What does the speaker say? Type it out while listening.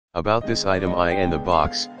About this item in the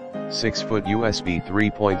box, 6-foot USB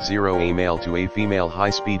 3.0 a male to a female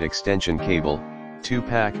high-speed extension cable,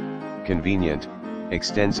 2-pack, convenient,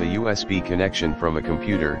 extends a USB connection from a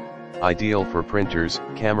computer, ideal for printers,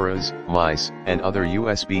 cameras, mice, and other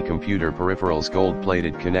USB computer peripherals.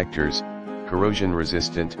 Gold-plated connectors,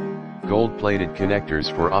 corrosion-resistant, gold-plated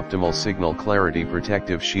connectors for optimal signal clarity.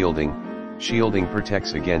 Protective shielding, shielding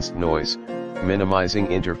protects against noise, minimizing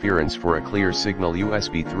interference for a clear signal.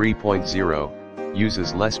 USB 3.0,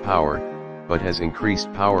 uses less power, but has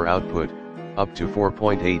increased power output, up to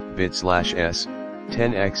 4.8 bit/s,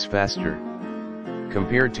 10x faster.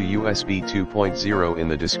 Compared to USB 2.0 in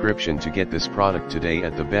the description. To get this product today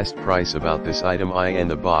at the best price. About this item in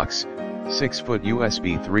the box, 6-foot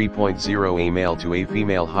USB 3.0 a male to a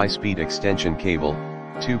female high-speed extension cable,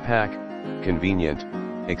 2-pack, convenient,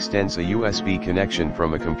 extends a USB connection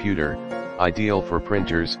from a computer, ideal for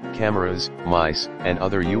printers, cameras, mice, and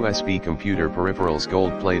other USB computer peripherals.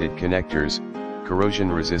 Gold-plated connectors,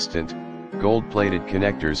 corrosion-resistant, gold-plated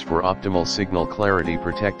connectors for optimal signal clarity.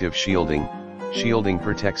 Protective shielding, shielding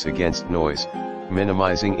protects against noise,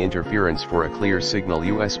 minimizing interference for a clear signal.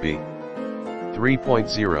 USB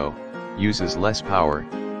 3.0, uses less power,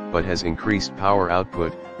 but has increased power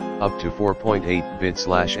output, up to 4.8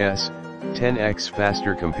 bit/s, 10x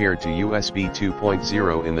faster compared to USB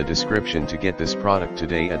 2.0 in the description. To get this product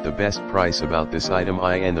today at the best price. About this item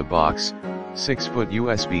in the box, 6-foot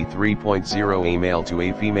USB 3.0 a male to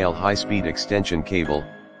a female high-speed extension cable,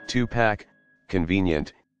 2-pack,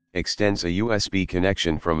 convenient, extends a USB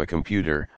connection from a computer,